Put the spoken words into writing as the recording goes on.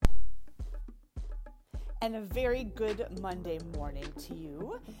And a very good Monday morning to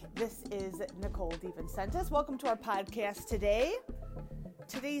you. This is Nicole DeVincentis. Welcome to our podcast today.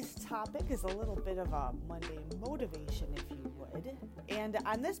 Today's topic is a little bit of a Monday motivation, if you would. And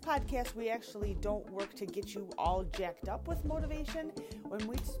on this podcast, we actually don't work to get you all jacked up with motivation. When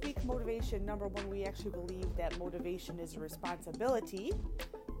we speak motivation, number one, we actually believe that motivation is a responsibility.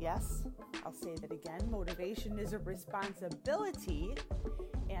 Yes, I'll say that again. Motivation is a responsibility.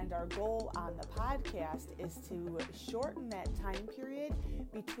 And our goal on the podcast is to shorten that time period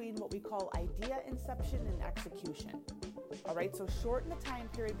between what we call idea inception and execution. All right, so shorten the time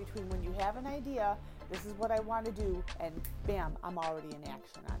period between when you have an idea, this is what I want to do, and bam, I'm already in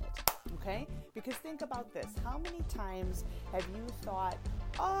action on it. Okay? Because think about this. How many times have you thought,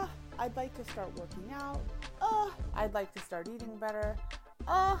 I'd like to start working out. I'd like to start eating better.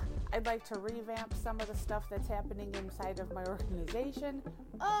 I'd like to revamp some of the stuff that's happening inside of my organization.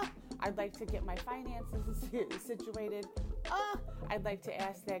 I'd like to get my finances situated. I'd like to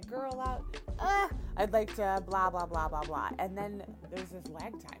ask that girl out. I'd like to blah, blah, blah, blah, blah. And then there's this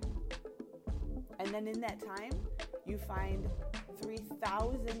lag time. And then in that time, you find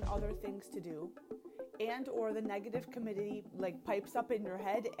 3,000 other things to do. And or the negative committee pipes up in your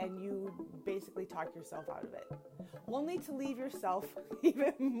head and you basically talk yourself out of it. Only to leave yourself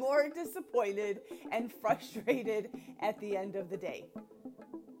even more disappointed and frustrated at the end of the day,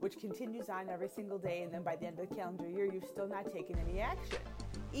 which continues on every single day. And then by the end of the calendar year, you've still not taken any action,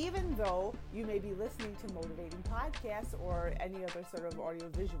 even though you may be listening to motivating podcasts or any other sort of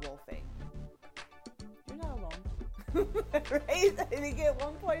audiovisual thing. You're not alone, right? I think at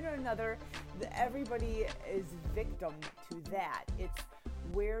one point or another, everybody is victim to that. It's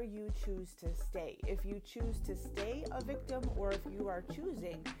where you choose to stay. If you choose to stay a victim or if you are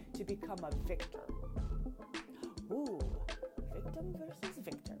choosing to become a victor. Ooh, victim versus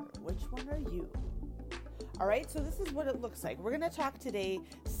victor. Which one are you? All right, so this is what it looks like. We're going to talk today,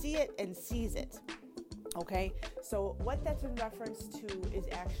 see it and seize it. Okay, so what that's in reference to is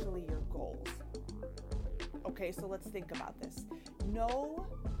actually your goals. Okay, so let's think about this. No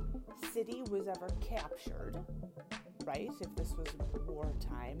city was ever captured, right? If this was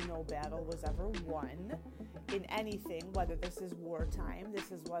wartime, no battle was ever won in anything, whether this is wartime,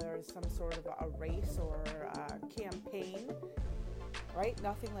 this is whether it's some sort of a race or a campaign, right?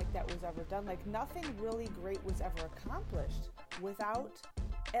 Nothing like that was ever done. Nothing really great was ever accomplished without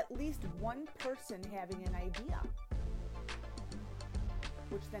at least one person having an idea,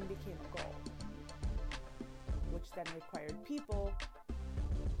 which then became a goal, which then required people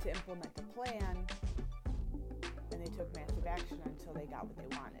to implement a plan, and they took massive action until they got what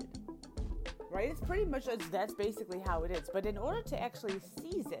they wanted. Right? It's pretty much, that's basically how it is. But in order to actually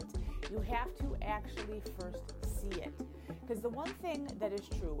seize it, you have to actually first see it. Because the one thing that is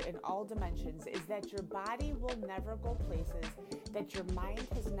true in all dimensions is that your body will never go places that your mind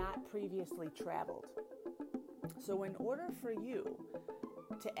has not previously traveled. So in order for you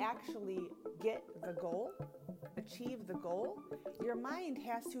to actually get the goal, achieve the goal, your mind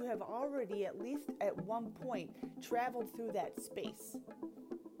has to have already, at least at one point, traveled through that space.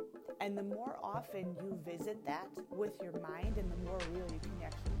 And the more often you visit that with your mind and the more real you can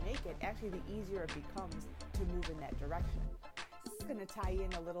actually make it, actually the easier it becomes to move in that direction. This is going to tie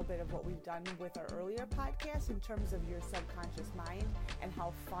in a little bit of what we've done with our earlier podcast in terms of your subconscious mind and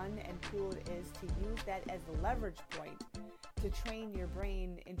how fun and cool it is to use that as the leverage point to train your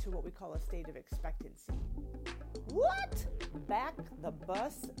brain into what we call a state of expectancy. What? Back the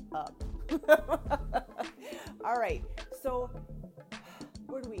bus up. All right, so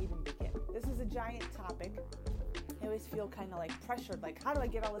where do we even begin? This is a giant topic. I always feel kind of pressured, how do I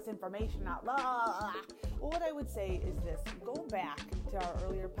get all this information out? Well, what I would say is this. Go back to our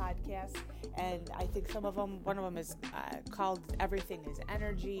earlier podcasts, and I think one of them is called Everything is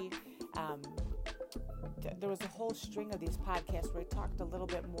Energy. There was a whole string of these podcasts where I talked a little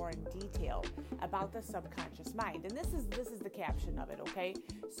bit more in detail about the subconscious mind. And this is the caption of it, okay?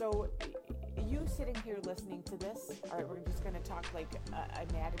 So you sitting here listening to this, all right, we're just going to talk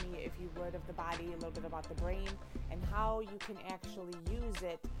anatomy, if you would, of the body, a little bit about the brain, and how you can actually use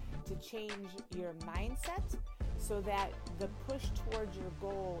it to change your mindset so that the push towards your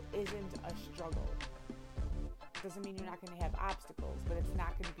goal isn't a struggle. Doesn't mean you're not going to have obstacles, but it's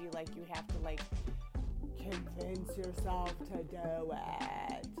not going to be like you have to convince yourself to do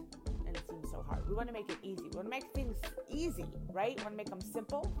it. And it seems so hard. We want to make it easy. We want to make things easy, right? We want to make them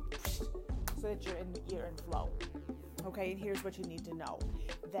simple so that you're in flow. Okay, and here's what you need to know.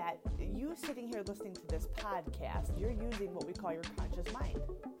 That you sitting here listening to this podcast, you're using what we call your conscious mind.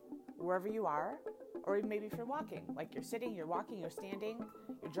 Wherever you are, or maybe if you're walking, you're sitting, you're walking, you're standing,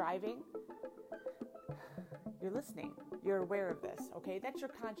 you're driving. You're listening. You're aware of this, okay? That's your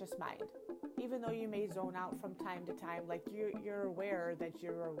conscious mind. Even though you may zone out from time to time, like you're aware that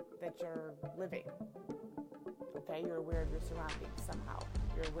you're living. Okay, you're aware of your surroundings somehow.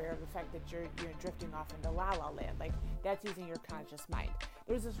 You're aware of the fact that you're drifting off into la la land. Like, that's using your conscious mind.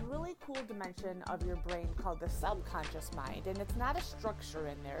 There's this really cool dimension of your brain called the subconscious mind, and it's not a structure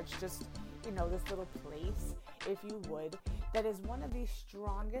in there. It's just, this little place, if you would, that is one of the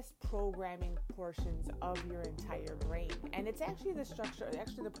strongest programming portions of your entire brain. And it's actually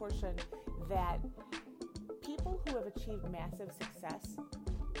the portion that people who have achieved massive success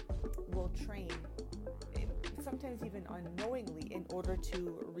will train, sometimes even unknowingly, in order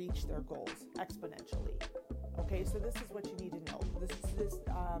to reach their goals exponentially. Okay, so this is what you need to know. This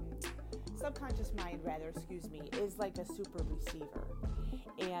subconscious mind, is like a super receiver.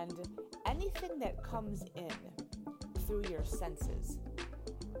 And anything that comes in through your senses,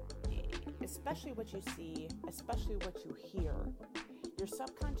 especially what you see, especially what you hear, your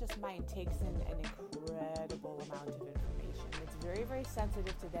subconscious mind takes in an incredible amount of information. It's very, very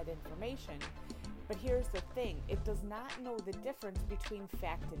sensitive to that information. But here's the thing, it does not know the difference between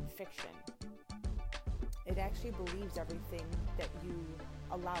fact and fiction. It actually believes everything that you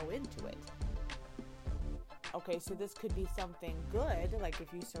allow into it. Okay, so this could be something good, like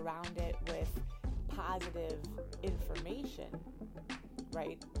if you surround it with positive information,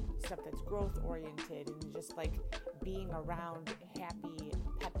 right? Stuff that's growth oriented and just like being around happy,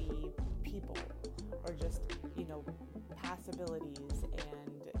 peppy people, or just, possibilities and,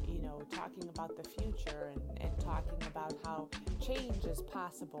 talking about the future and talking about how change is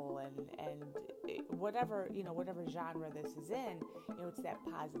possible and whatever genre this is in, it's that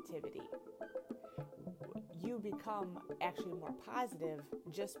positivity. You become actually more positive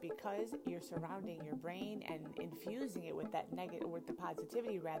just because you're surrounding your brain and infusing it with that negative, with the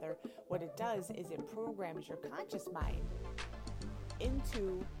positivity rather. What it does is it programs your conscious mind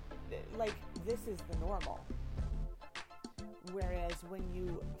into, like, this is the normal. Whereas when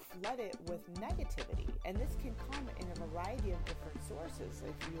you flood it with negativity, and this can come in a variety of different sources,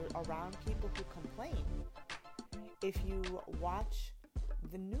 if you're around people who complain, if you watch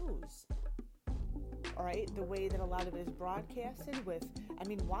the news, all right, the way that a lot of it is broadcasted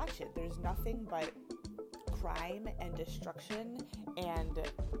watch it. There's nothing but crime and destruction and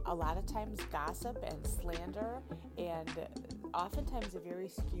a lot of times gossip and slander and oftentimes a very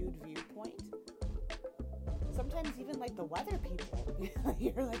skewed viewpoint. Sometimes even like the weather people,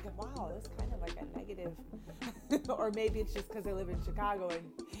 you're like, wow, that's kind of like a negative, or maybe it's just because I live in Chicago and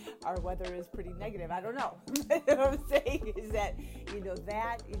our weather is pretty negative. I don't know. What I'm saying is that,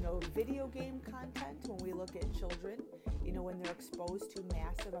 video game content, when we look at children, when they're exposed to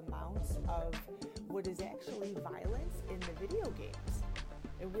massive amounts of what is actually violence in the video games.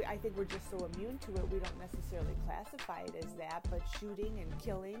 And I think we're just so immune to it, we don't necessarily classify it as that, but shooting and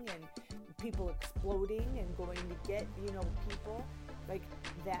killing and people exploding and going to get, people, like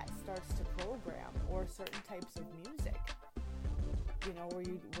that starts to program, or certain types of music,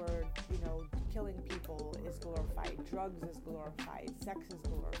 where killing people is glorified, drugs is glorified, sex is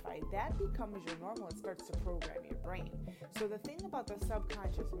glorified. That becomes your normal. It starts to program your brain. So the thing about the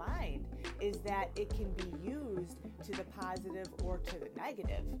subconscious mind is that it can be used to the positive or to the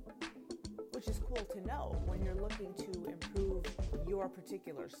negative, which is cool to know when you're looking to improve your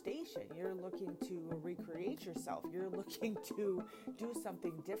particular station. You're looking to recreate yourself. You're looking to do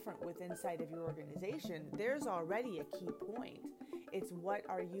something different inside of your organization. There's already a key point. It's what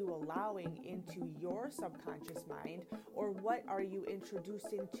are you allowing into your subconscious mind, or what are you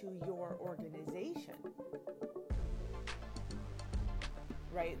introducing to your organization?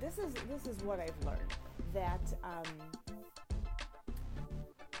 Right? This is what I've learned, that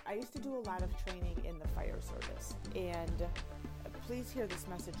I used to do a lot of training in the fire service, and please hear this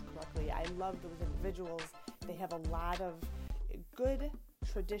message correctly. I love those individuals. They have a lot of good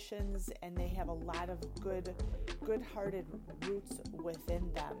traditions and they have a lot of good-hearted roots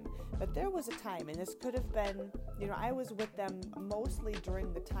within them. But there was a time, and this could have been, I was with them mostly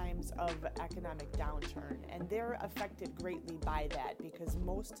during the times of economic downturn, and they're affected greatly by that because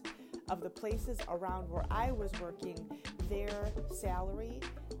most of the places around where I was working, their salary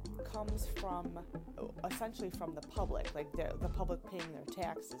comes from essentially from the public, like the public paying their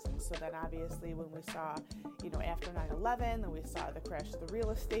taxes. And so then obviously when we saw, after 9/11, then we saw the crash of the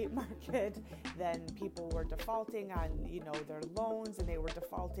real estate market, then people were defaulting on, their loans, and they were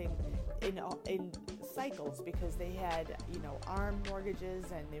defaulting in cycles because they had, armed mortgages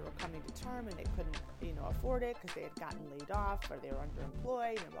and they were coming to term and they couldn't, afford it because they had gotten laid off or they were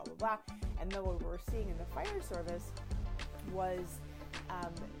underemployed and blah, blah, blah. And then what we were seeing in the fire service was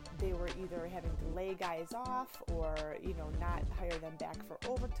they were either having to lay guys off or, not hire them back for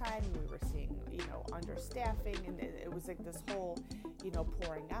overtime. We were seeing, understaffing, and it was like this whole,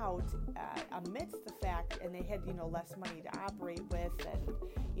 pouring out amidst the fact, and they had, less money to operate with, and,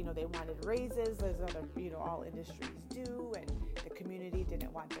 they wanted raises, as other, all industries do, and the community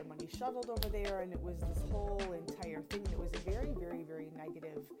didn't want their money shuttled over there, and it was this whole entire thing. It was a very, very, very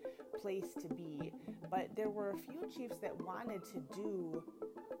negative place to be. But there were a few chiefs that wanted to do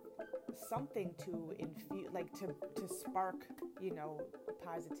something to infuse, to spark,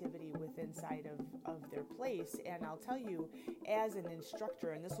 positivity inside of their place. And I'll tell you, as an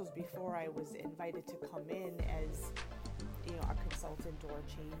instructor, and this was before I was invited to come in as, a consultant or a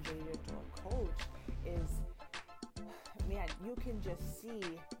change agent or a coach, is, man, you can just see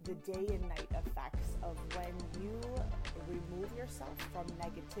the day and night effects of when you remove yourself from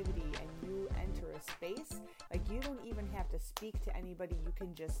negativity and you enter a space. Like, you don't even have to speak to anybody.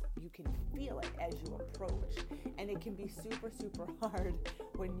 You can feel it as you approach. And it can be super, super hard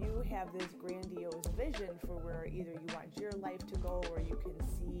when you have this grandiose vision for where either you want your life to go, or you can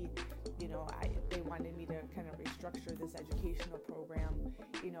see, they wanted me to kind of restructure this educational program,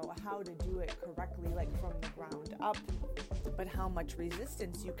 how to do it correctly, like from the ground up, but how much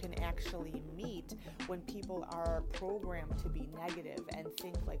resistance you can actually meet when people are programmed to be negative and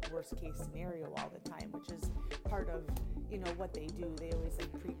think like worst case scenario all the time, which is part of, what they do. They always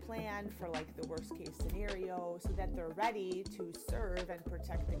pre-plan for the worst case scenario so that they're ready to serve and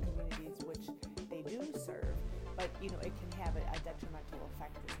protect the communities which they do serve. But, it can have a detrimental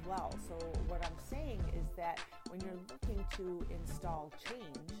effect as well. So what I'm saying is that when you're looking to install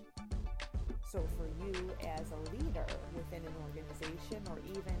change, so for you as a leader within an organization or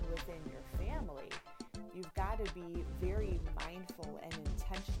even within your family, you've got to be very mindful and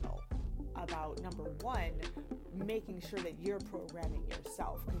intentional about, number one, making sure that you're programming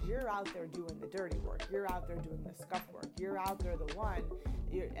yourself, because you're out there doing the dirty work. You're out there doing the scuff work. You're out there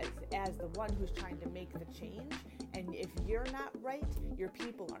as the one who's trying to make the change. And if you're not right, your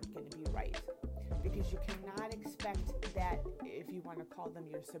people aren't going to be right. Because you cannot expect that, if you want to call them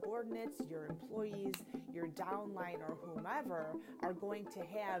your subordinates, your employees, your downline, or whomever, are going to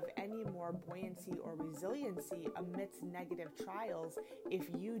have any more buoyancy or resiliency amidst negative trials if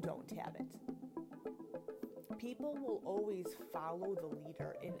you don't have it. People will always follow the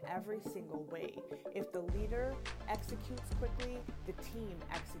leader in every single way. If the leader executes quickly, the team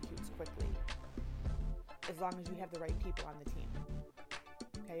executes quickly, as long as you have the right people on the team.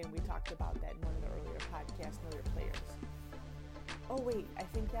 Okay, and we talked about that in one of the earlier podcasts, Know Your Players. Oh wait, I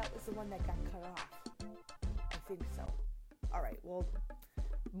think that was the one that got cut off. I think so. All right, well,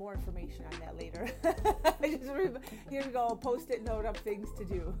 more information on that later. Here we go, post-it note up things to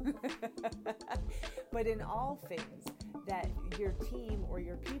do. But in all things, that your team or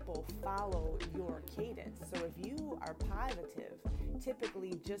your people follow your cadence. So if you are positive,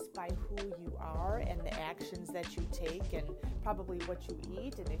 typically just by who you are and the actions that you take and probably what you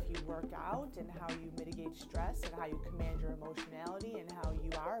eat, and if you work out, and how you mitigate stress, and how you command your emotionality, and how you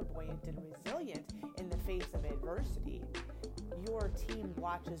are buoyant and resilient in the face of adversity, your team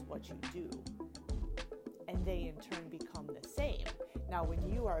watches what you do, and they in turn become the same. Now, when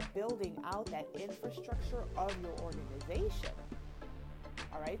you are building out that infrastructure of your organization,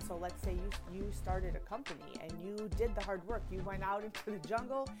 all right, so let's say you started a company and you did the hard work. You went out into the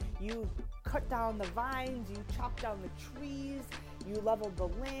jungle, you cut down the vines, you chopped down the trees, you leveled the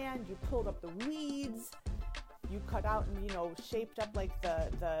land, you pulled up the weeds, you cut out and, shaped up like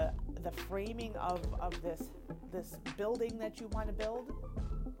the framing of this building that you want to build,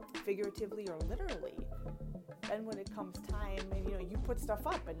 figuratively or literally. Then when it comes time and, you put stuff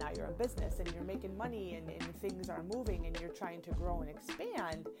up, and now you're in business and you're making money and things are moving and you're trying to grow and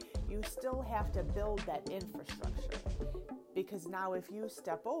expand, you still have to build that infrastructure. Because now if you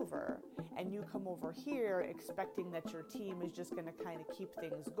step over and you come over here expecting that your team is just going to kind of keep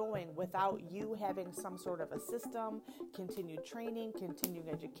things going without you having some sort of a system, continued training, continuing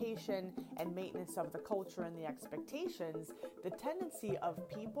education, and maintenance of the culture and the expectations, the tendency of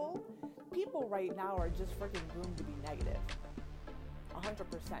people right now are just freaking groomed to be negative. 100%.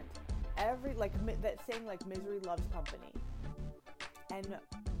 That saying, misery loves company. And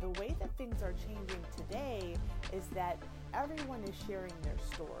the way that things are changing today is that everyone is sharing their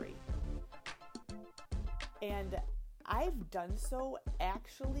story. And I've done so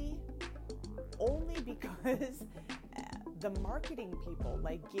actually only because the marketing people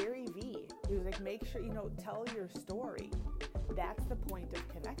like Gary Vee, he was like, make sure, tell your story. That's the point of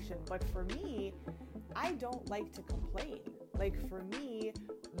connection. But for me, I don't like to complain. For me,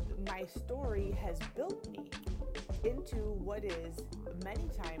 my story has built me. into what is many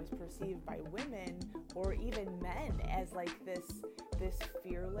times perceived by women or even men as like this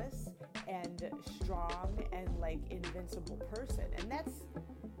fearless and strong and like invincible person. And that's,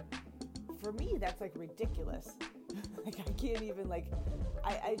 for me, that's like ridiculous. Like I can't even like,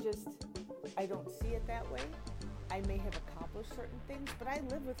 I don't see it that way. I may have accomplished certain things, but I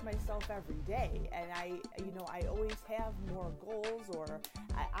live with myself every day, and I always have more goals, or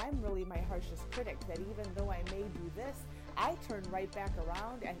I'm really my harshest critic, that even though I may do this, I turn right back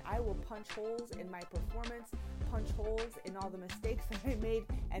around and I will punch holes in my performance, punch holes in all the mistakes that I made,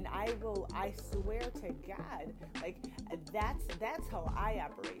 and I swear to God, like that's how I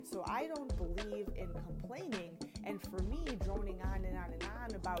operate. So I don't believe in complaining, and for me, droning on and on and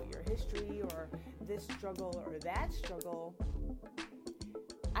on about your history or this struggle or that struggle,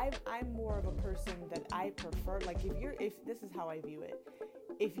 I'm more of a person that I prefer, like if this is how I view it,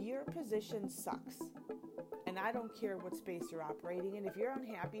 if your position sucks, and I don't care what space you're operating in, if you're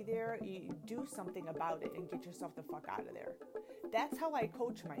unhappy there, you do something about it and get yourself the fuck out of there. That's how I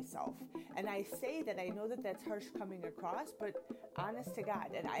coach myself. And I say that, I know that that's harsh coming across, but honest to God,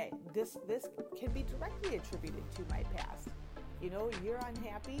 and this can be directly attributed to my past. You're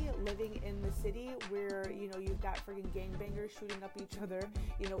unhappy living in the city where, you've got friggin' gangbangers shooting up each other,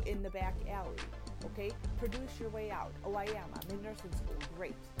 in the back alley. Okay? Produce your way out. Oh, I'm in nursing school.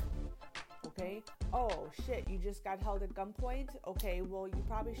 Great. Okay? Oh, shit, you just got held at gunpoint? Okay, well, you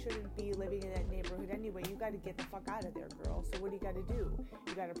probably shouldn't be living in that neighborhood anyway. You got to get the fuck out of there, girl. So what do you got to do?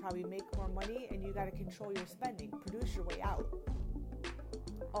 You got to probably make more money, and you got to control your spending. Produce your way out.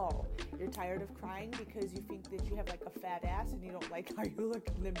 Oh, you're tired of crying because you think that you have like a fat ass and you don't like how you look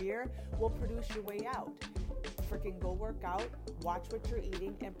in the mirror? Well, produce your way out. Freaking go work out, watch what you're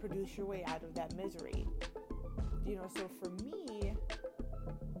eating, and produce your way out of that misery. So for me,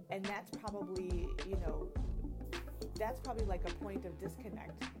 and that's probably like a point of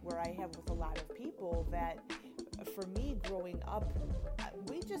disconnect where I have with a lot of people, that for me growing up,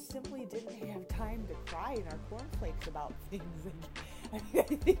 we just simply didn't have time to cry in our cornflakes about things. I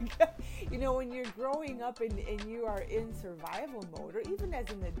think, when you're growing up and you are in survival mode, or even as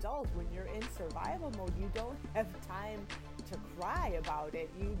an adult, when you're in survival mode, you don't have time to cry about it.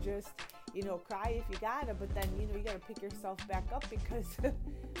 You just, cry if you gotta, but then, you gotta pick yourself back up because the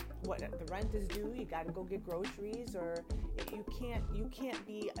rent is due, you gotta go get groceries, or you can't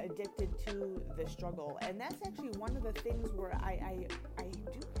be addicted to the struggle. And that's actually one of the things where I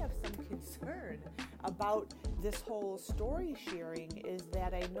do have some concern about this whole story sharing, is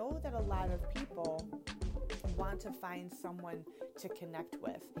that I know that a lot of people want to find someone to connect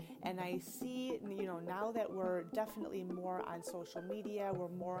with. And I see, now that we're definitely more on social media, we're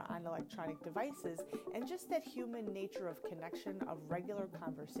more on electronic devices, and just that human nature of connection, of regular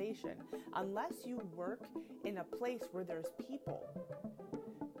conversation, unless you work in a place where there's people.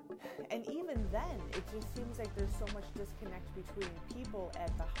 And even then, it just seems like there's so much disconnect between people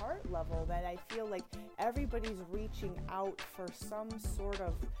at the heart level that I feel like everybody's reaching out for some sort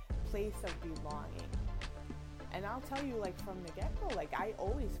of place of belonging. And I'll tell you, from the get-go, I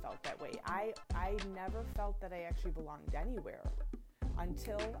always felt that way. I never felt that I actually belonged anywhere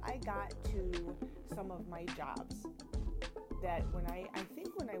until I got to some of my jobs. That when I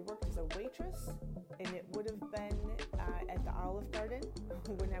think when I worked as a waitress, and it would have been at the Olive Garden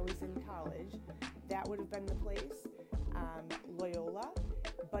when I was in college, that would have been the place, Loyola.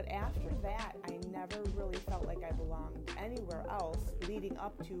 But after that, I never really felt like I belonged anywhere else leading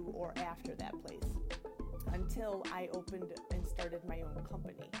up to or after that place, until I opened and started my own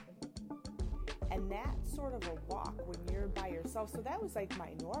company. And that's sort of a walk when you're by yourself. So that was like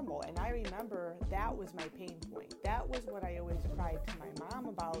my normal. And I remember that was my pain point. That was what I always cried to my mom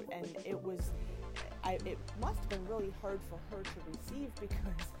about. And it must have been really hard for her to receive,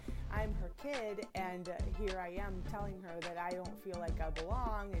 because I'm her kid, and here I am telling her that I don't feel like I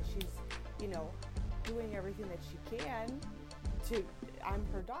belong, and she's, doing everything that she can to, I'm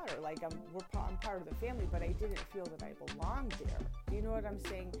her daughter, I'm part of the family, but I didn't feel that I belonged there. Do you know what I'm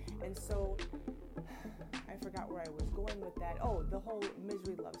saying? And so, I forgot where I was going with that. Oh, the whole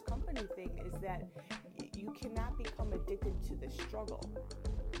misery loves company thing is that you cannot become addicted to the struggle,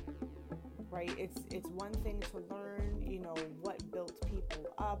 right? It's one thing to learn, what built people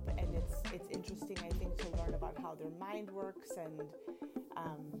up, and it's interesting, I think, to learn about how their mind works. And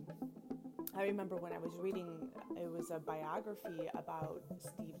I remember when I was reading, it was a biography about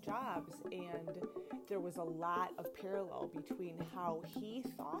Steve Jobs, and there was a lot of parallel between how he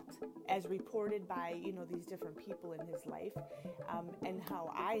thought, as reported by, these different people in his life, and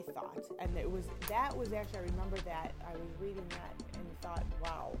how I thought. And that was actually, I remember that I was reading that and thought,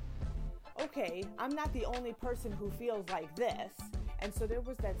 wow, okay, I'm not the only person who feels like this. And so there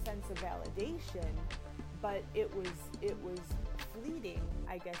was that sense of validation, but it was fleeting,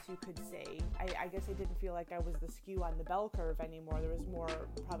 I guess you could say. I guess I didn't feel like I was the skew on the bell curve anymore. There was more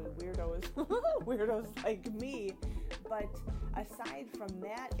probably weirdos like me. But aside from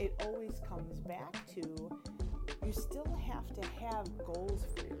that, it always comes back to you still have to have goals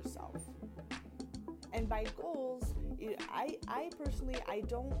for yourself. And by goals, I personally, I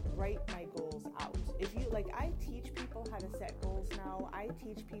don't write my goals out. If you, like, I teach people how to set goals now. I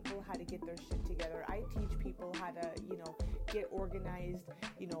teach people how to get their shit together. I teach people how to, get organized,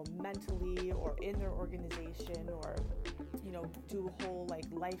 mentally or in their organization, or, do a whole, like,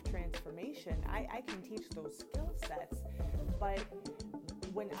 life transformation. I can teach those skill sets. But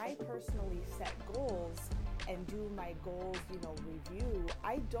when I personally set goals and do my goals, review,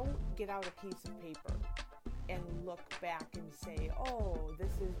 I don't get out a piece of paper and look back and say, oh,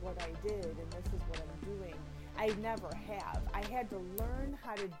 this is what I did and this is what I'm doing. I never have. I had to learn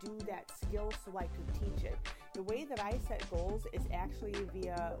how to do that skill so I could teach it. The way that I set goals is actually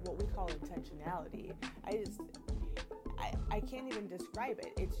via what we call intentionality. I can't even describe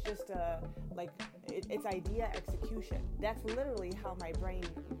it. It's just it's idea execution. That's literally how my brain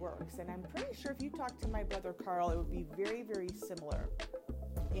works. And I'm pretty sure if you talk to my brother Carl, it would be very, very similar.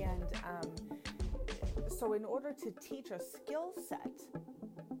 And so in order to teach a skill set,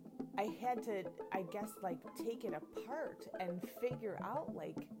 I had to, I guess, take it apart and figure out,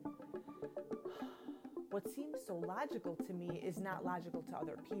 what seems so logical to me is not logical to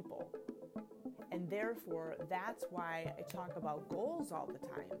other people. And therefore, that's why I talk about goals all the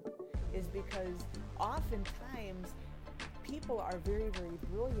time, is because oftentimes people are very, very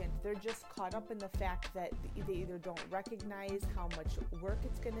brilliant. They're just caught up in the fact that they either don't recognize how much work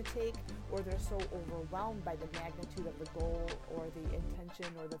it's going to take, or they're so overwhelmed by the magnitude of the goal or the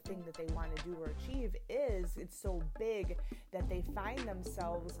intention or the thing that they want to do or achieve it's so big that they find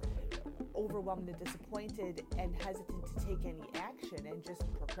themselves overwhelmed and disappointed and hesitant to take any action and just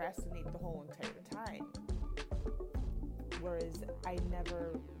procrastinate the whole entire time. Whereas I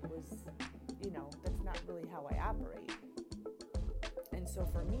never was, that's not really how I operate. And so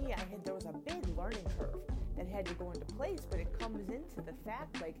for me, there was a big learning curve that had to go into place, but it comes into the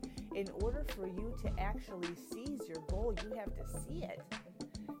fact, in order for you to actually seize your goal, you have to see it.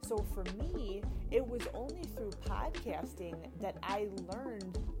 So for me, it was only through podcasting that I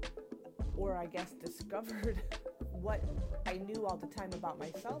learned, or I guess discovered, what I knew all the time about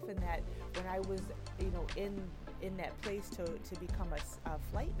myself, and that when I was, in that place to become a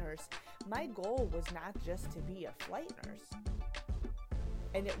flight nurse, my goal was not just to be a flight nurse.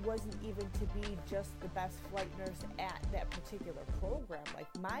 And it wasn't even to be just the best flight nurse at that particular program.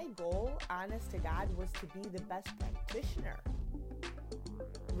 My goal, honest to God, was to be the best practitioner,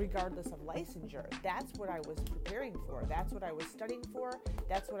 regardless of licensure. That's what I was preparing for. That's what I was studying for.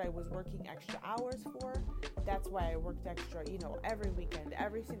 That's what I was working extra hours for. That's why I worked extra, every weekend,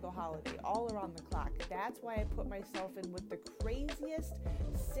 every single holiday, all around the clock. That's why I put myself in with the craziest,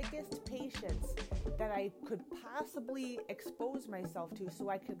 sickest patients that I could possibly expose myself to so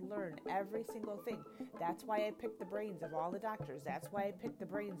I could learn every single thing. That's why I picked the brains of all the doctors. That's why I picked the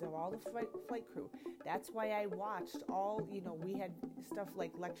brains of all the flight crew. That's why I watched all, we had stuff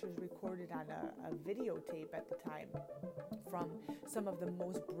like lectures recorded on a videotape at the time from some of the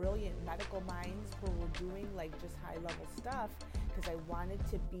most brilliant medical minds who were doing just high level stuff, because I wanted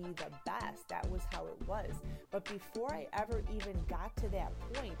to be the best. That was how it was. But before I ever even got to that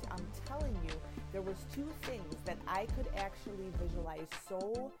point, I'm telling you, there was two things that I could actually visualize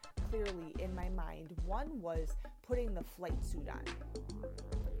so clearly in my mind. One was putting the flight suit on.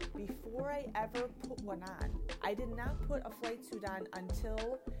 Before I ever put one on, I did not put a flight suit on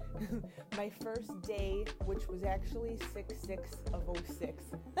until my first day, which was actually 6/6 of 06.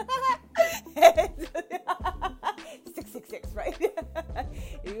 666, right?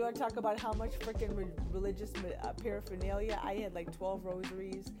 You want to talk about how much freaking religious paraphernalia? I had 12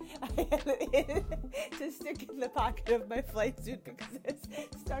 rosaries I had to stick in the pocket of my flight suit because it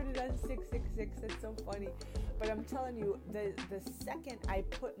started on 666. It's so funny. But I'm telling you, the second I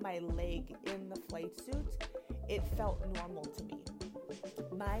put my leg in the flight suit, it felt normal to me.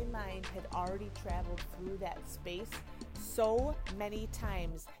 My mind had already traveled through that space so many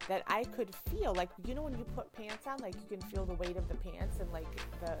times that I could feel, when you put pants on, you can feel the weight of the pants and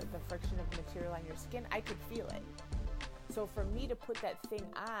the friction of the material on your skin. I could feel it. So for me to put that thing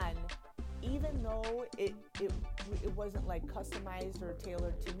on, even though it wasn't customized or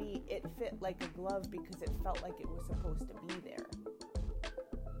tailored to me, it fit like a glove because it felt like it was supposed to be there.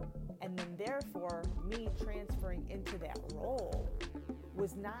 And then therefore, me transferring into that role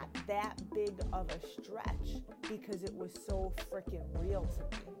was not that big of a stretch because it was so freaking real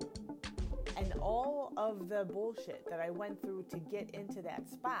to me. And all of the bullshit that I went through to get into that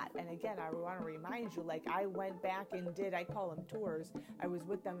spot, and again, I want to remind you, like, I went back and I call them tours. I was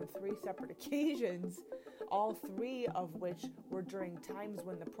with them on 3 separate occasions, all 3 of which were during times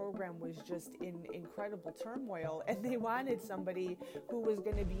when the program was just in incredible turmoil, and they wanted somebody who was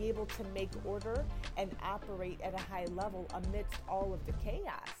going to be able to make order and operate at a high level amidst all of the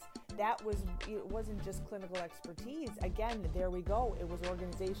chaos. It wasn't just clinical expertise. Again, there we go. It was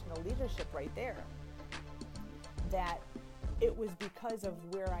organizational leadership right there. That it was because of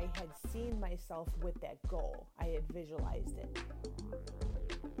where I had seen myself with that goal. I had visualized it.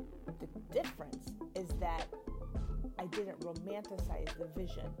 The difference is that I didn't romanticize the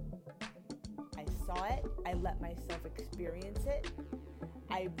vision. I saw it. I let myself experience it.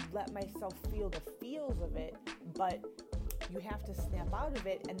 I let myself feel the feels of it, but you have to snap out of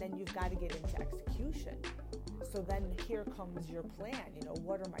it, and then you've got to get into execution. So then here comes your plan.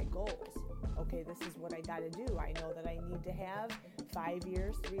 What are my goals? Okay, this is what I got to do. I know that I need to have 5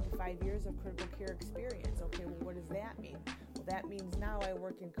 years, 3 to 5 years of critical care experience. Okay, well, what does that mean? Well, that means now I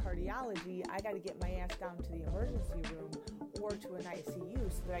work in cardiology. I got to get my ass down to the emergency room or to an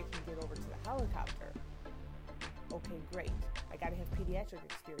ICU so that I can get over to the helicopter. Okay, great. I got to have pediatric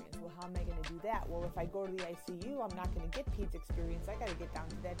experience. Well, how am I going to do that? Well, if I go to the ICU, I'm not going to get peds experience. I got to get down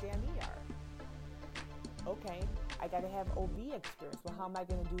to that damn ER. Okay, I got to have OB experience. Well, how am I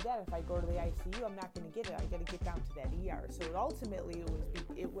going to do that? If I go to the ICU, I'm not going to get it. I got to get down to that ER. So ultimately,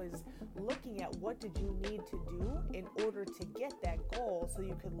 it was looking at what did you need to do in order to get that goal so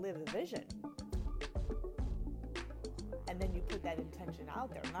you could live the vision. And then you put that intention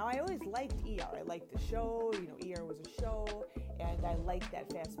out there. Now, I always liked ER. I liked the show. ER was a show, and I liked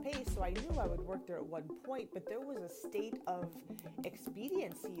that fast pace, so I knew I would work there at one point, but there was a state of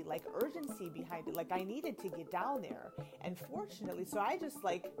expediency, like urgency behind it. Like, I needed to get down there. And fortunately, so I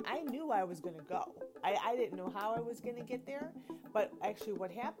knew I was going to go. I didn't know how I was going to get there, but actually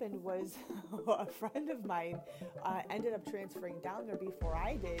what happened was a friend of mine ended up transferring down there before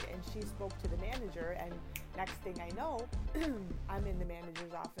I did, and she spoke to the manager, and next thing I know, I'm in the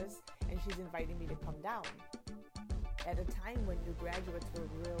manager's office, and she's inviting me to come down. At a time when new graduates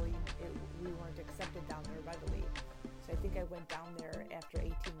we weren't accepted down there readily. So I think I went down there after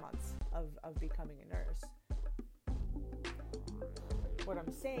 18 months of becoming a nurse. What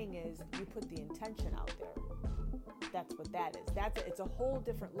I'm saying is you put the intention out there. That's what that is. It's a whole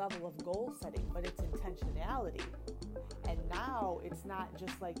different level of goal setting, but it's intentionality. And now it's not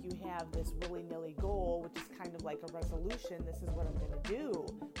just like you have this willy-nilly goal, which is kind of like a resolution. This is what I'm going to do.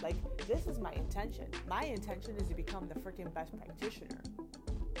 Like, this is my intention. My intention is to become the freaking best practitioner.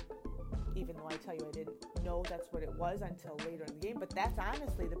 Even though I tell you I didn't know that's what it was until later in the game. But that's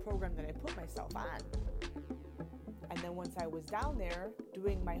honestly the program that I put myself on. And then once I was down there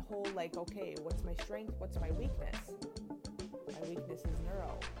doing my whole, okay, what's my strength? What's my weakness? My weakness is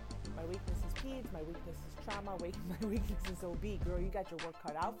neuro. My weakness is peds. My weakness is trauma. My weakness is OB. Girl, you got your work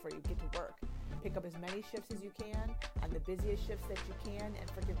cut out for you. Get to work. Pick up as many shifts as you can on the busiest shifts that you can and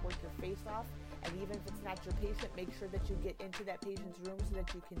freaking work your face off. And even if it's not your patient, make sure that you get into that patient's room so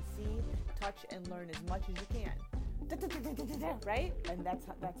that you can see, touch, and learn as much as you can. Right? And that's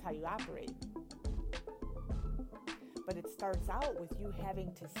how you operate. But it starts out with you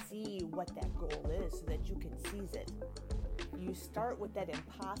having to see what that goal is so that you can seize it. You start with that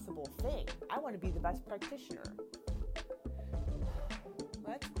impossible thing. I want to be the best practitioner. Well,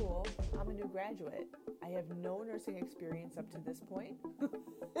 that's cool. I'm a new graduate. I have no nursing experience up to this point.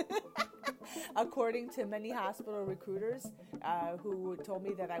 According to many hospital recruiters who told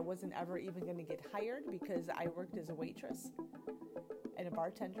me that I wasn't ever even going to get hired because I worked as a waitress and a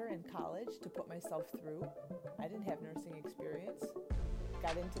bartender in college to put myself through. I didn't have nursing experience.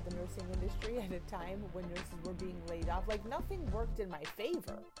 Got into the nursing industry at a time when nurses were being laid off. Like, nothing worked in my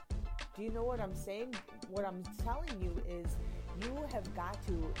favor. Do you know what I'm saying? What I'm telling you is you have got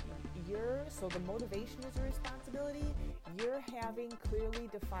to, so the motivation is a responsibility. You're having clearly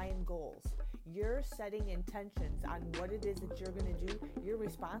defined goals. You're setting intentions on what it is that you're going to do. You're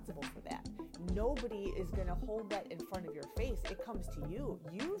responsible for that. Nobody is going to hold that in front of your face. It comes to you.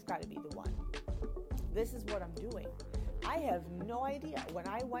 You've got to be the one. This is what I'm doing. I have no idea. When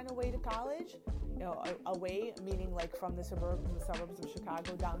I went away to college, away meaning like from the suburbs of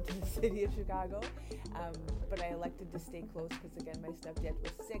Chicago down to the city of Chicago, but I elected to stay close because, again, my stepdad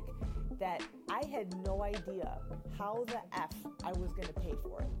was sick, that I had no idea how the F I was going to pay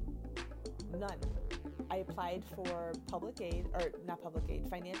for it. None. I applied for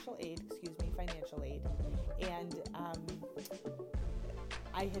financial aid, and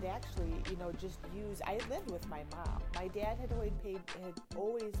I had actually, I lived with my mom. My dad had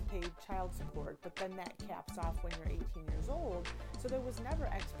always paid child support, but then that caps off when you're 18 years old. So there was never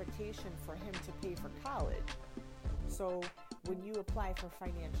expectation for him to pay for college. So when you apply for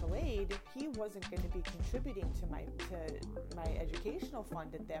financial aid, he wasn't going to be contributing to my educational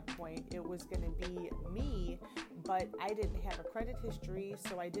fund at that point. It was going to be me, but I didn't have a credit history,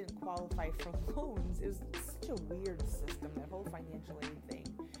 so I didn't qualify for loans. It was such a weird system, that whole financial aid thing.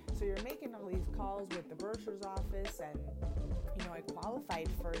 So you're making all these calls with the bursar's office, and I qualified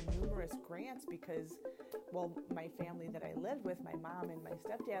for numerous grants because, my family that I lived with, my mom and my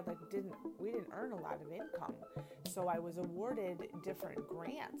stepdad, we didn't earn a lot of income. So I was awarded different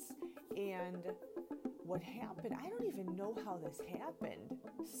grants. And what happened, I don't even know how this happened.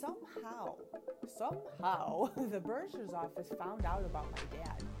 Somehow, the bursar's office found out about my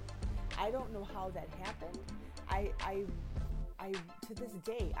dad. I don't know how that happened. I to this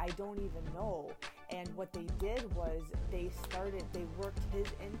day, I don't even know. And what they did was they worked his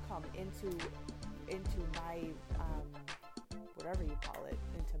income into my, whatever you call it,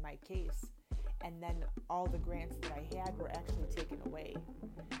 into my case. And then all the grants that I had were actually taken away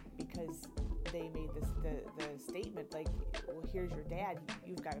because they made the statement like, well, here's your dad,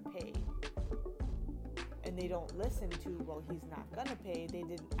 you've got to pay. And they don't listen to, he's not going to pay.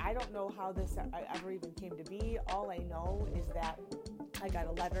 I don't know how this ever even came to be. All I know is that I got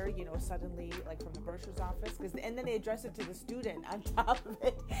a letter, suddenly, like from the bursar's office, and then they address it to the student on top of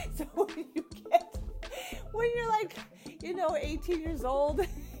it. So when you're like, 18 years old,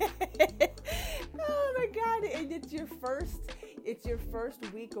 oh my God, and it's your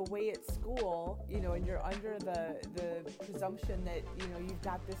first week away at school, and you're under the presumption that, you've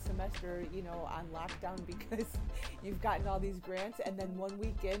got this semester, on lockdown because you've gotten all these grants, and then 1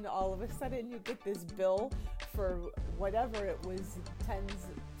 week in, all of a sudden you get this bill for whatever it was, tens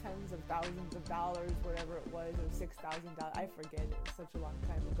of thousands of dollars, whatever it was, or $6,000, I forget, it was such a long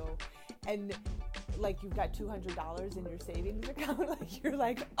time ago, and like you've got $200 in your savings account, like you're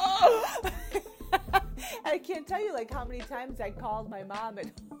like, oh! I can't tell you like how many times I called my mom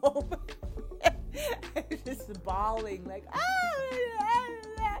at home, just bawling like,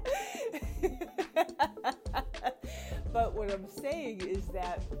 But what I'm saying is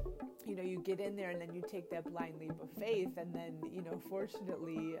that, you get in there and then you take that blind leap of faith, and then,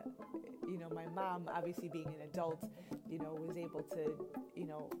 fortunately, my mom, obviously being an adult, was able to,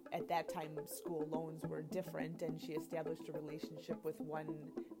 at that time school loans were different, and she established a relationship with one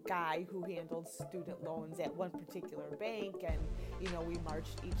guy who handled student loans at one particular bank, and, we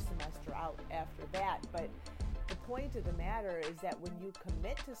marched each semester out after that. But the point of the matter is that when you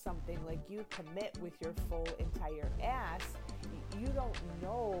commit to something, like you commit with your full entire ass, you don't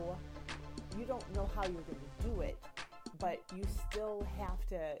know how you're going to do it, but you still have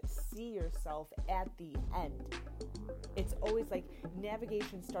to see yourself at the end. It's always like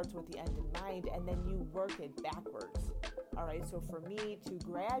navigation starts with the end in mind, and then you work it backwards. All right, so for me to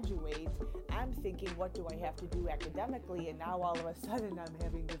graduate, I'm thinking, what do I have to do academically? And now all of a sudden I'm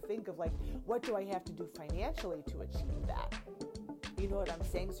having to think of like, what do I have to do financially to achieve that? You know what I'm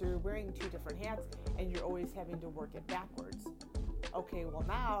saying? So you're wearing two different hats, and you're always having to work it backwards. Okay, well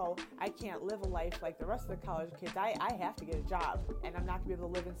now I can't live a life like the rest of the college kids. I have to get a job, and I'm not going to be able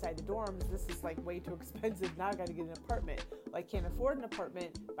to live inside the dorms. This is like way too expensive. Now I got to get an apartment. Well, I can't afford an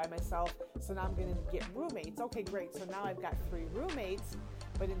apartment by myself, so now I'm going to get roommates. Okay, great. So now I've got 3 roommates,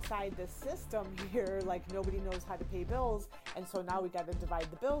 but inside this system here, like nobody knows how to pay bills, and so now we got to divide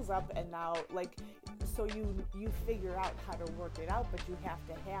the bills up, and now like, so you figure out how to work it out, but you have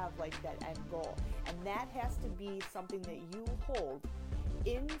to have like that end goal, and that has to be something that you hold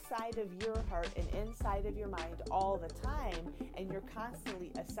inside of your heart and inside of your mind all the time, and you're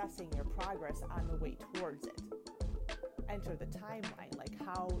constantly assessing your progress on the way towards it. Enter the timeline, like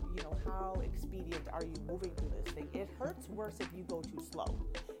how expedient are you moving through this thing? It hurts worse if you go too slow.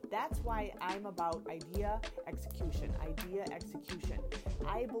 That's why I'm about idea execution.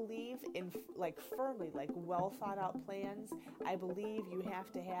 I believe in firmly well thought out plans. I believe you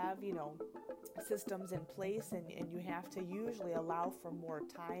have to have, systems in place, and you have to usually allow for more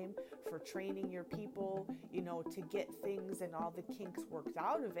time for training your people, to get things and all the kinks worked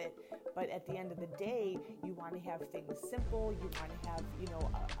out of it. But at the end of the day, you want to have things simple. You want to have,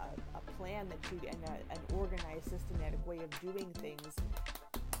 a plan and an organized, systematic way of doing things,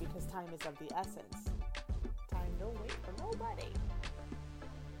 because time is of the essence. Time don't wait for nobody.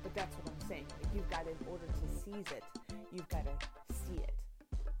 But that's what I'm saying. Like, you've got, in order to seize it, you've got to see it.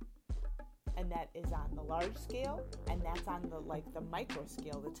 And that is on the large scale, and that's on the micro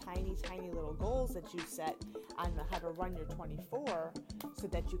scale, the tiny little goals that you set on how to run your 24, so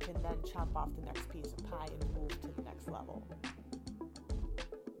that you can then chop off the next piece of pie and move to the next level.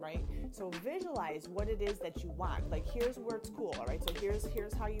 Right? So visualize what it is that you want. Like, here's where it's cool. All right. So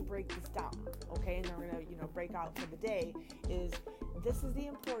here's how you break this down. Okay. And then we're gonna break out for the day. This is the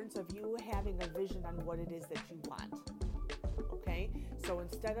importance of you having a vision on what it is that you want. Okay. So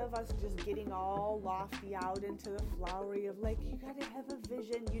instead of us just getting all lofty out into the flowery of like, you got to have a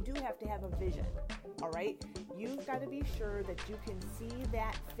vision. You do have to have a vision. All right. You've got to be sure that you can see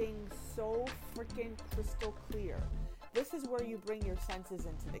that thing so freaking crystal clear. This is where you bring your senses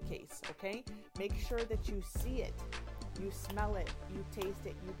into the case, okay? Make sure that you see it, you smell it, you taste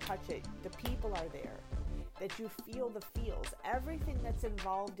it, you touch it, the people are there, that you feel the feels, everything that's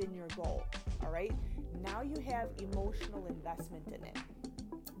involved in your goal, all right? Now you have emotional investment in it.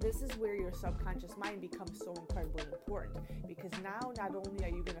 This is where your subconscious mind becomes so incredibly important, because now not only are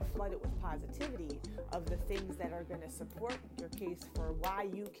you going to flood it with positivity of the things that are going to support your case for why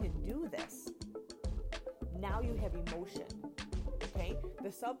you can do this. Now you have emotion, okay?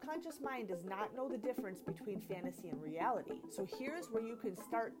 The subconscious mind does not know the difference between fantasy and reality. So here's where you can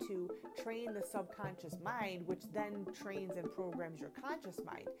start to train the subconscious mind, which then trains and programs your conscious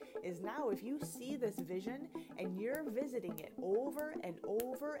mind, is now if you see this vision and you're visiting it over and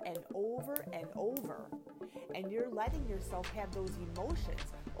over and over and over, and you're letting yourself have those emotions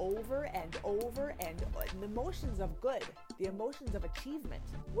over and over and the emotions of good, the emotions of achievement.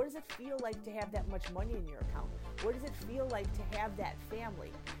 What does it feel like to have that much money in your account? What does it feel like to have that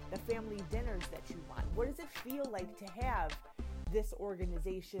family, the family dinners that you want? What does it feel like to have this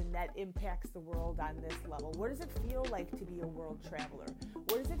organization that impacts the world on this level? What does it feel like to be a world traveler?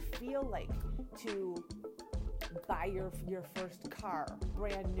 What does it feel like to buy your first car,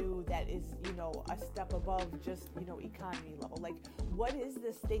 brand new, that is, a step above just, economy level? Like, what is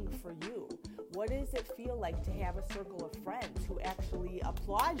this thing for you? What does it feel like to have a circle of friends who actually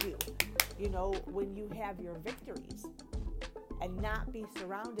applaud you, when you have your victories, and not be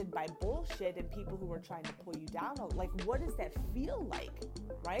surrounded by bullshit and people who are trying to pull you down? Like, what does that feel like,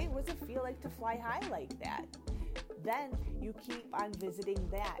 right? What does it feel like to fly high like that? Then you keep on visiting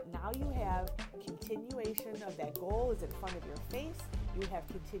that. Now you have continuation of that goal is in front of your face. You have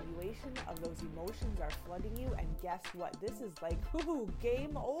continuation of those emotions are flooding you. And guess what? This is like,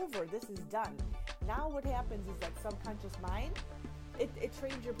 game over. This is done. Now what happens is that subconscious mind, it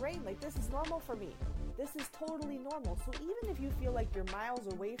trains your brain. Like, this is normal for me. This is totally normal. So even if you feel like you're miles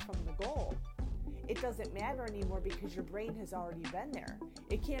away from the goal, it doesn't matter anymore, because your brain has already been there.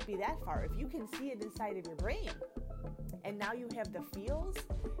 It can't be that far. If you can see it inside of your brain, and now you have the feels,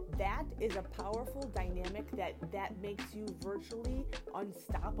 that is a powerful dynamic that makes you virtually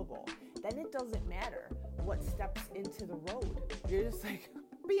unstoppable. Then it doesn't matter what steps into the road. You're just like,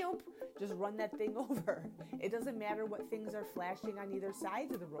 beep, just run that thing over. It doesn't matter what things are flashing on either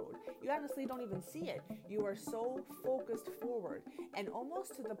sides of the road. You honestly don't even see it. You are so focused forward and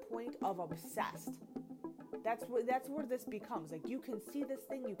almost to the point of obsessed. That's where this becomes. Like, you can see this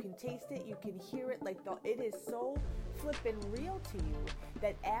thing, you can taste it, you can hear it. Like, it is so flippin' real to you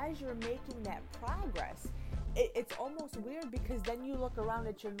that as you're making that progress, it's almost weird, because then you look around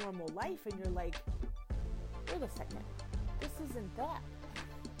at your normal life and you're like, wait a second, this isn't that.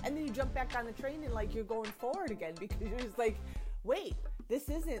 And then you jump back on the train and like you're going forward again, because you're just like, wait, this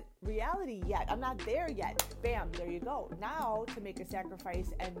isn't reality yet. I'm not there yet. Bam, there you go. Now to make a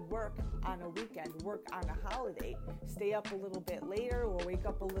sacrifice and work on a weekend, work on a holiday, stay up a little bit later or wake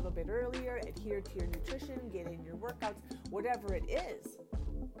up a little bit earlier, adhere to your nutrition, get in your workouts, whatever it is.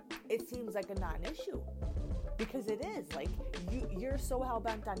 It seems like a non-issue, because it is. Like, you're so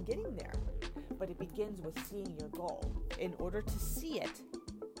hell-bent on getting there. But it begins with seeing your goal. In order to see it,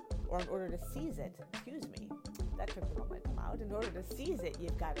 or in order to seize it, that took the momentum out. In order to seize it,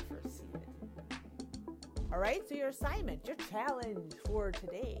 you've got to first see it. All right, so your assignment, your challenge for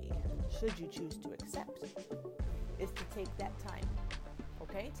today, should you choose to accept, is to take that time.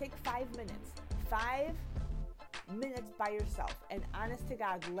 Okay, take 5 minutes. 5 minutes by yourself. And honest to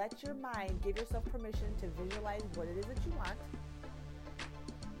God, let your mind, give yourself permission to visualize what it is that you want.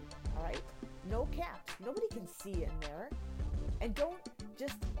 All right, no caps. Nobody can see in there. And don't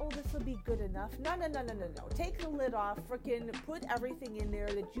just, this will be good enough. No. Take the lid off. Frickin' put everything in there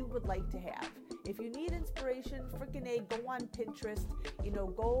that you would like to have. If you need inspiration, go on Pinterest.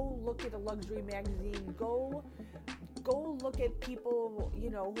 Go look at a luxury magazine. Go look at people,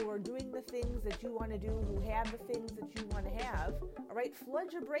 who are doing the things that you want to do, who have the things that you want to have. All right,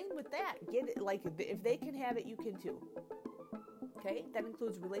 flood your brain with that. Get it. Like, if they can have it, you can too. Okay? That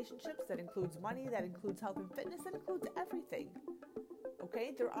includes relationships, that includes money, that includes health and fitness, that includes everything.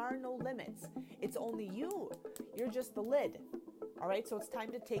 Okay? There are no limits. It's only you. You're just the lid. All right? So it's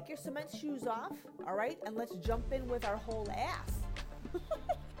time to take your cement shoes off, all right? And let's jump in with our whole ass.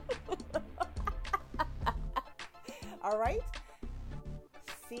 All right?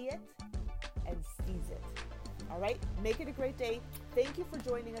 See it and seize it. All right? Make it a great day. Thank you for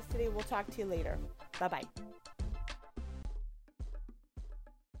joining us today. We'll talk to you later. Bye-bye.